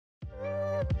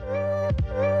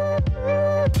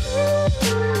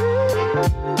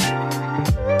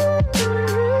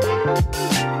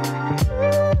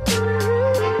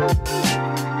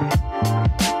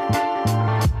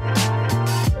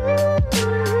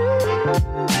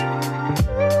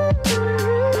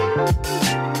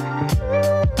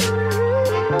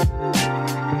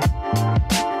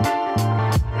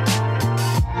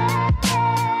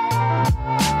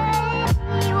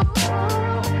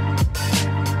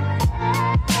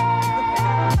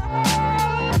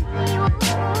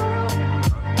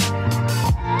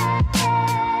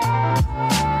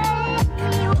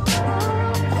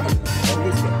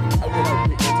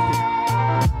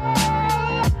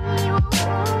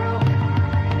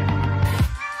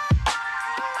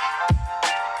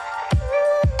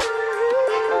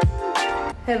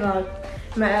Hey vlog,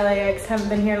 I'm at LAX, haven't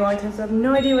been here in a long time, so I have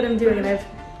no idea what I'm doing, and I have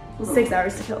 6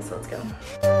 hours to kill, so let's go.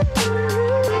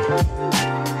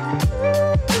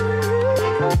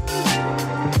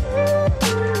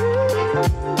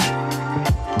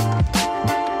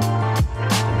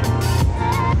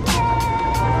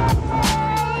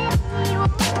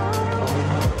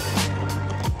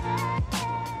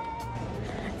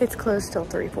 It's closed till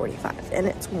 3:45 and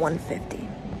it's 1:50.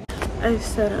 I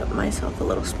set up myself a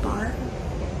little spot,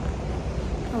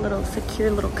 a little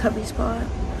secure little cubby spot.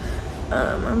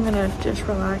 I'm gonna just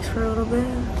relax for a little bit.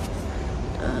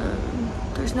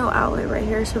 There's no outlet right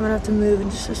here, so I'm gonna have to move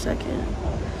in just a second,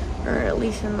 or at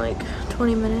least in like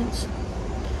 20 minutes.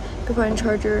 Go find a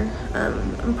charger.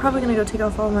 I'm probably gonna go take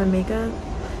off all my makeup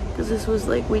because this was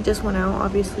like, we just went out,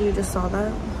 obviously you just saw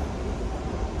that.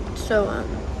 So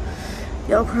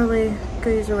yeah, I'll probably go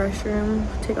use the restroom,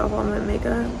 take off all my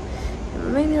makeup,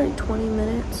 maybe like 20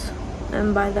 minutes,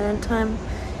 and by that time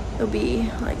it'll be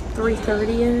like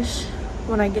 3:30ish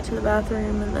when I get to the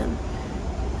bathroom, and then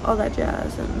all that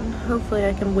jazz, and hopefully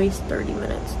I can waste 30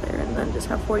 minutes there and then just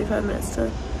have 45 minutes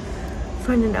to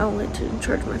find an outlet to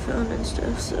charge my phone and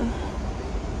stuff. So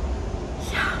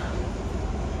yeah,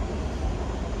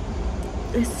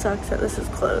 it sucks that this is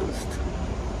closed,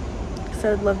 because I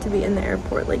would love to be in the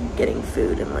airport like getting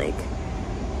food and like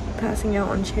passing out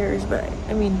on chairs, but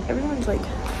I mean everyone's like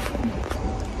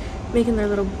making their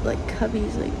little like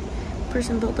cubbies. Like,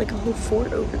 person built like a whole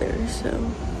fort over there, so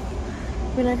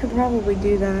I mean I could probably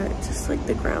do that, just like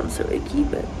the ground so it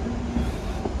keep it.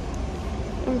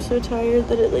 I'm so tired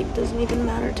that it like doesn't even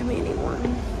matter to me anymore.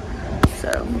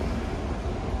 So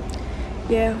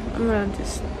yeah, I'm gonna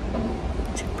just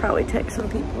probably text some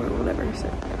people or whatever, so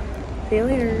see you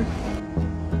later.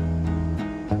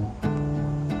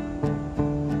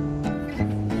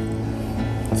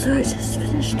 So I just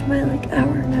finished my like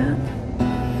hour nap.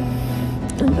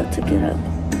 I'm about to get up.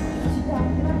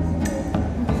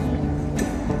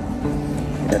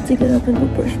 About to get up and go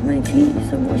brush my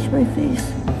teeth and wash my face.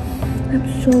 I'm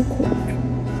so cold.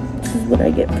 This is what I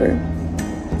get for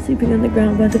sleeping on the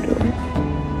ground by the door.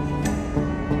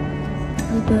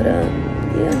 But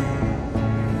yeah.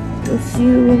 I'll see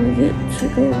you when we get to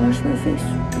go wash my face.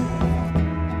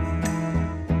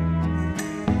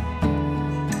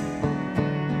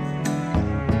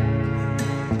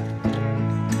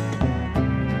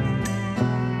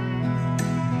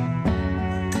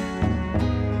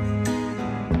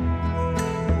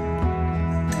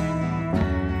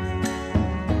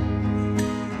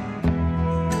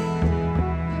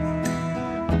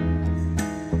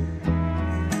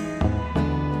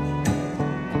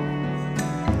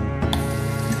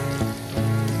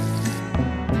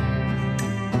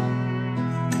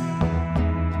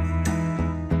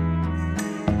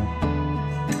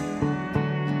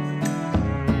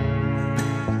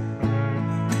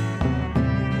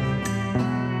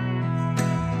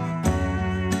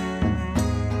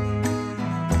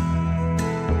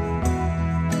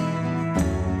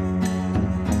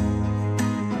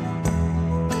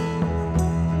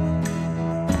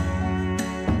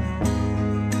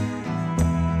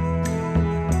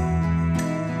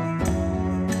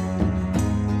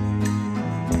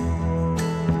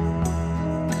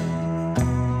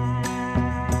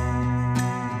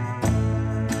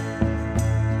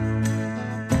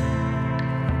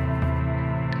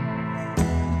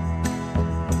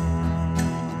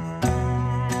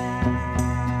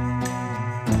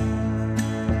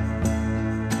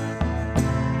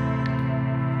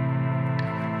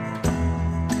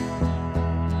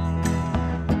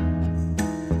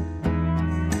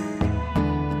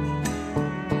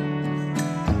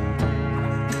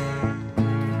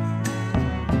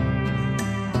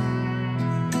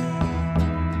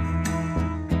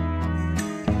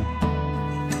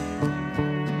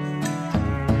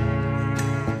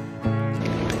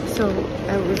 So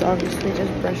I was obviously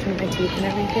just brushing my teeth and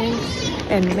everything,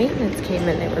 and maintenance came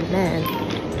in. They were men,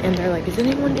 and they're like, is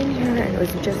anyone in here? And it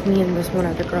was just me and this one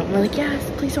other girl. And we're like, yes,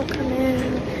 please don't come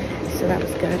in. So that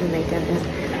was good, and they didn't.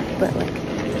 But like,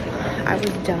 I was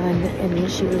done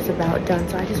and she was about done,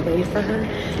 so I just waited for her,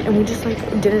 and we just like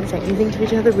didn't say anything to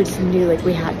each other. We just knew like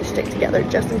we had to stick together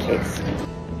just in case.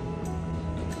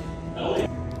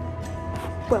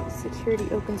 Well, security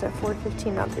opens at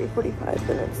 4:15, not 3:45,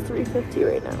 and it's 3:50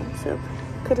 right now, so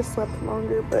could have slept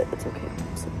longer, but it's okay.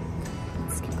 So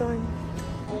let's keep going.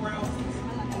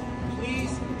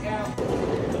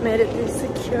 Made it through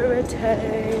security.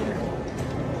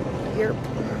 Yep.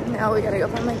 Now we gotta go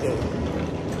find my gate.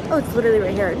 Oh, it's literally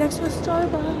right here, next to a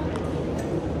Starbucks.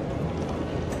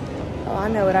 Oh, I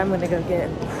know what I'm gonna go get.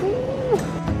 Whew.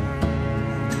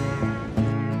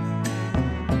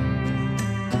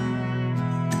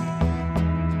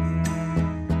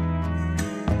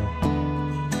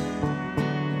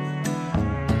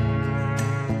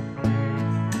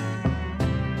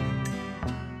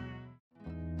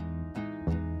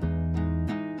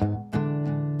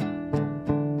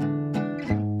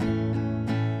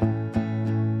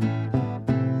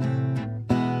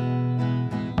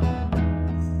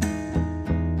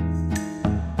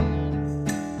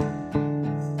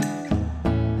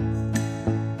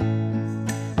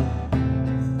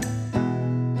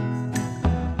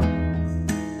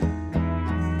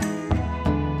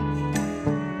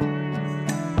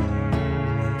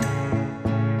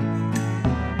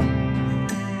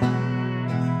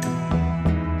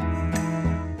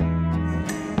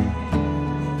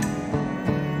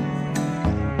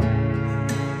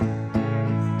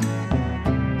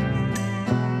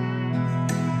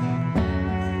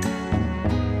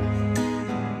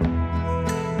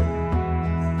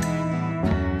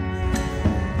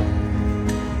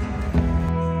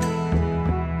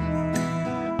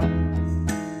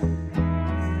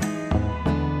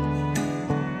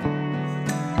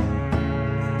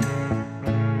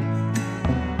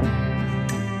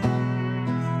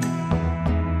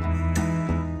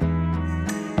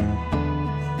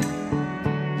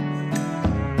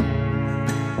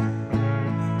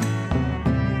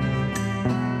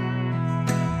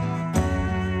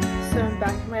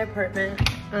 apartment.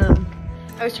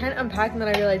 I was trying to unpack and then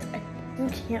I realized I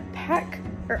can't pack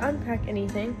or unpack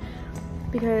anything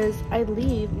because I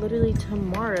leave literally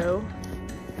tomorrow.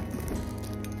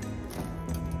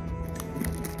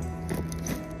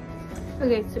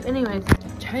 Okay, so anyways,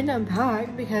 trying to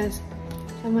unpack because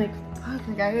I'm like, fuck,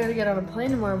 like I gotta get on a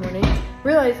plane tomorrow morning.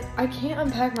 Realize I can't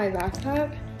unpack my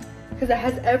backpack because it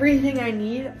has everything I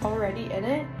need already in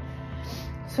it.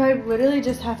 So I literally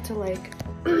just have to like,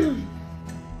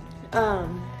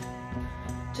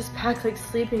 just pack like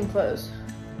sleeping clothes.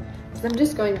 Cause I'm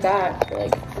just going back for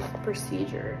like this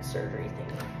procedure surgery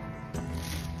thing.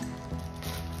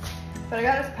 But I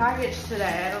got this package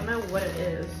today. I don't know what it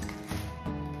is.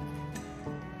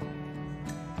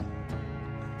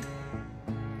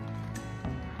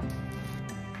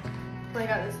 I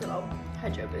got this little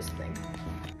hydro boost thing.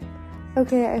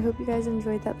 Okay, I hope you guys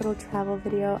enjoyed that little travel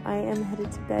video. I am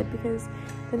headed to bed because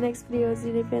the next video is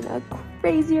even a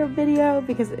crazier video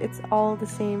because it's all the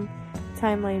same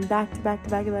timeline, back to back to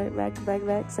back to back, back to back to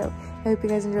back. So I hope you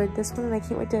guys enjoyed this one and I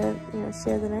can't wait to,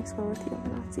 share the next one with you.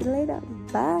 And I'll see you later.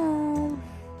 Bye.